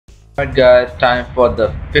Alright guys, time for the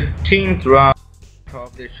 15th round.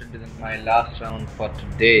 Probably should be my last round for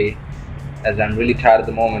today as I'm really tired at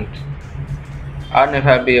the moment. I don't know if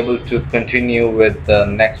I'll be able to continue with the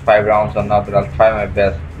next 5 rounds or not, but I'll try my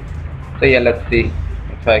best. So yeah, let's see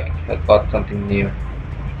if I got something new.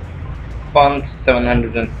 Fun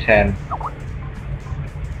 710.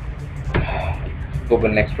 Go for the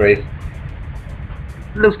next race.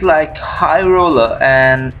 Looks like high roller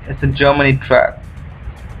and it's a Germany track.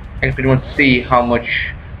 I can pretty much see how much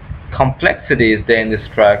complexity is there in this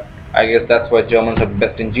track. I guess that's why Germans are the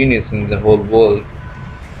best engineers in the whole world.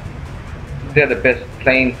 They're the best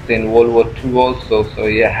planes in World War II also, so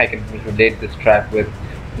yeah, I can relate this track with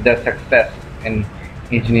their success in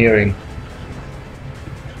engineering.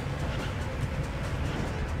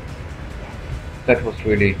 That was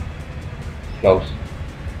really close.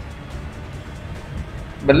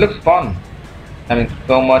 But it looks fun. I mean,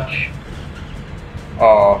 so much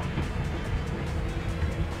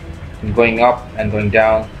going up and going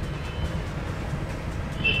down.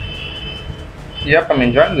 Yep, I'm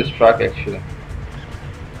enjoying this track actually.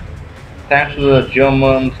 Thanks to the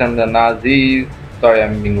Germans and the Nazis. Sorry,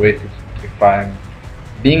 I'm being racist. If I'm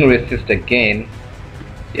being racist again,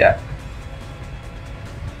 yeah.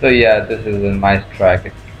 So yeah, this is a nice track.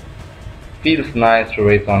 It feels nice to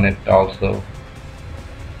race on it also.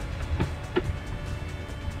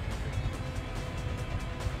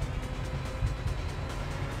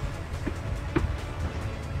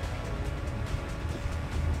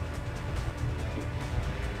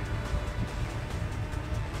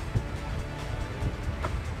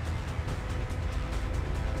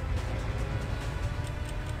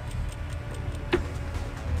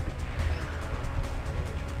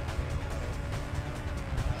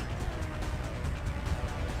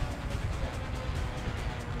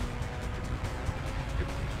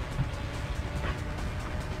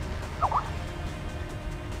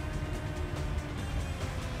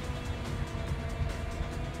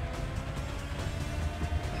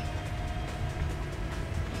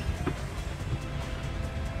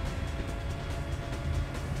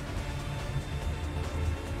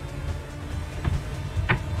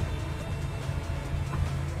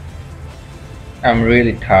 I'm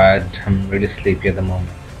really tired. I'm really sleepy at the moment.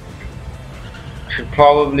 I should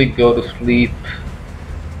probably go to sleep,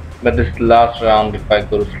 but this is the last round if I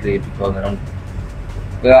go to sleep because I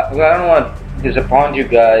don't want to disappoint you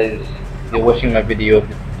guys. You're watching my video.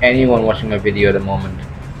 Anyone watching my video at the moment.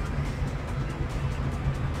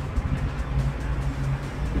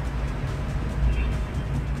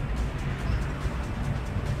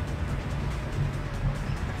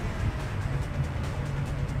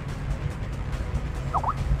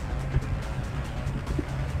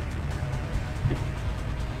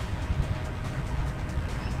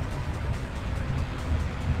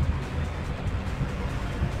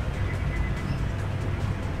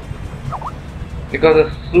 Because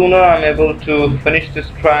the sooner I'm able to finish this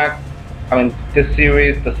track, this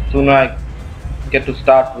series, the sooner I get to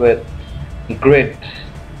start with Grid.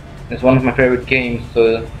 It's one of my favorite games,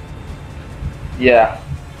 so yeah.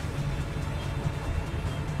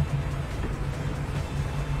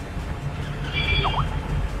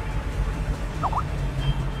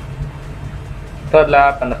 Third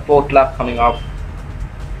lap and the fourth lap coming up.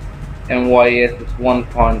 NYS is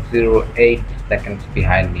 1.08 seconds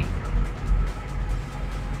behind me.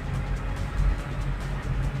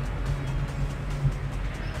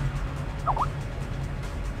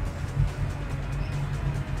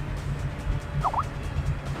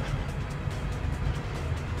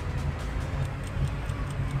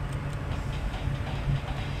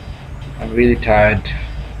 I'm really tired.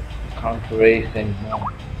 Can't race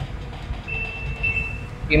anymore.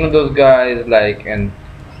 You know those guys like in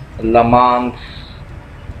Le Mans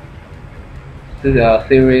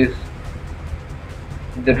series,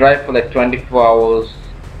 they drive for like 24 hours.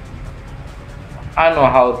 I don't know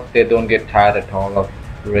how they don't get tired at all of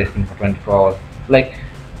racing for 24 hours. Like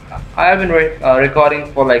I have been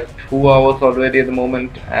recording for like 2 hours already at the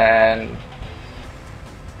moment, and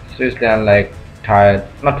seriously I'm like tired.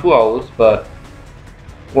 Not 2 hours, but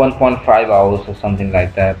 1.5 hours or something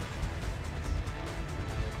like that.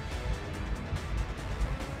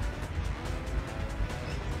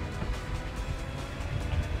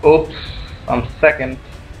 Oops, I'm second,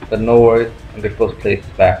 but no worries, I'll get first place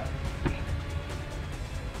back.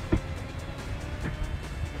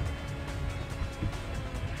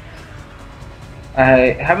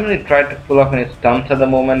 I haven't really tried to pull off any stunts at the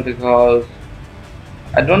moment because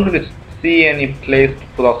I don't really see any place to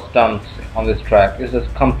pull off stunts on this track. It's a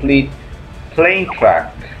complete plain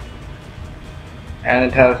track. and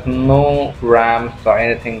it has no ramps or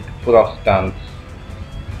anything full of stunts.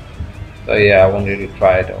 So yeah, I wanted to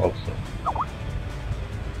try it also.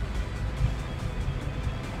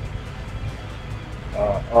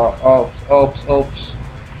 Oops.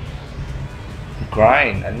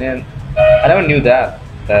 Grind, and then I never knew that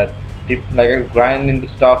like I grind into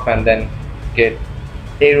stuff and then get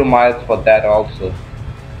aero miles for that also.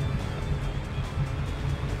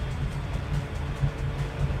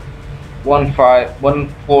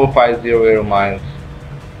 1450 aero miles.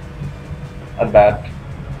 Not bad,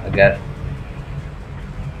 I guess.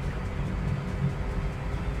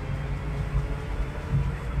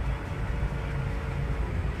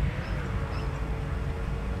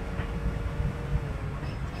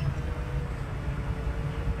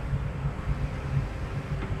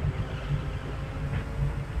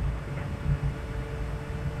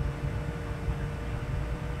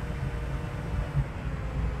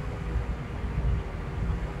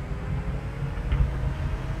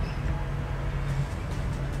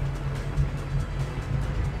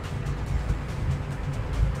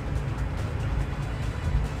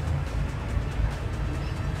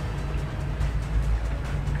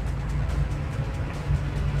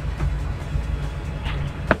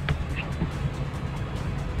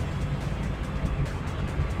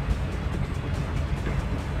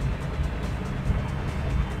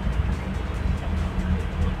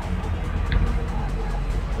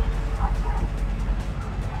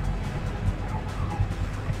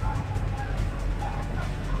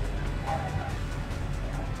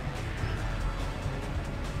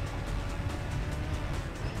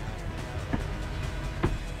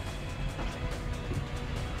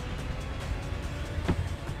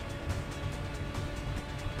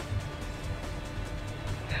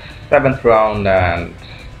 Seventh round, and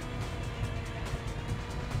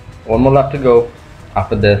one more lap to go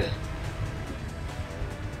after this.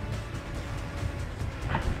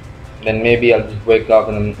 Then maybe I'll just wake up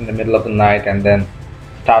in the middle of the night and then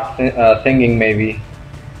start singing maybe.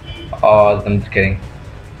 Or I'm just kidding.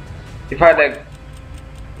 If I like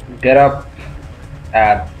get up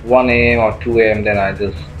at 1 a.m. or 2 a.m. then I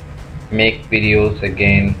just make videos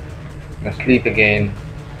again and sleep again.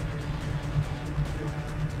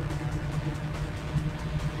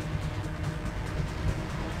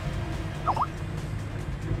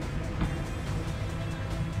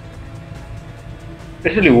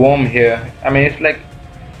 It's really warm here. I mean, it's like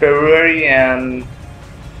February and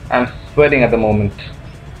I'm sweating at the moment.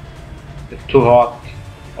 It's too hot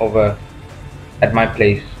over at my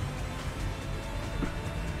place.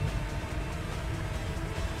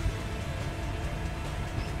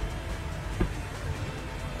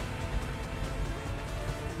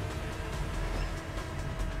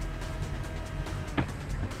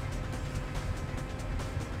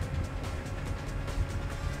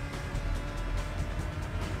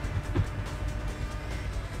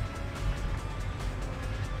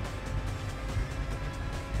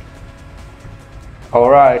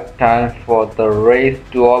 Alright, time for the race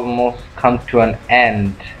to almost come to an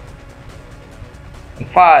end.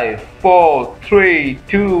 5, 4, 3,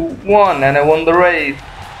 2, 1, and I won the race.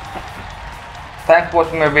 Thanks for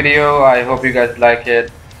watching my video. I hope you guys like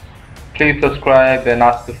it. Please subscribe and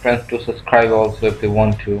ask your friends to subscribe also if they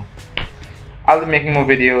want to. I'll be making more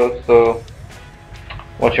videos, so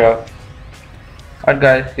watch out. Alright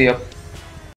guys, see ya.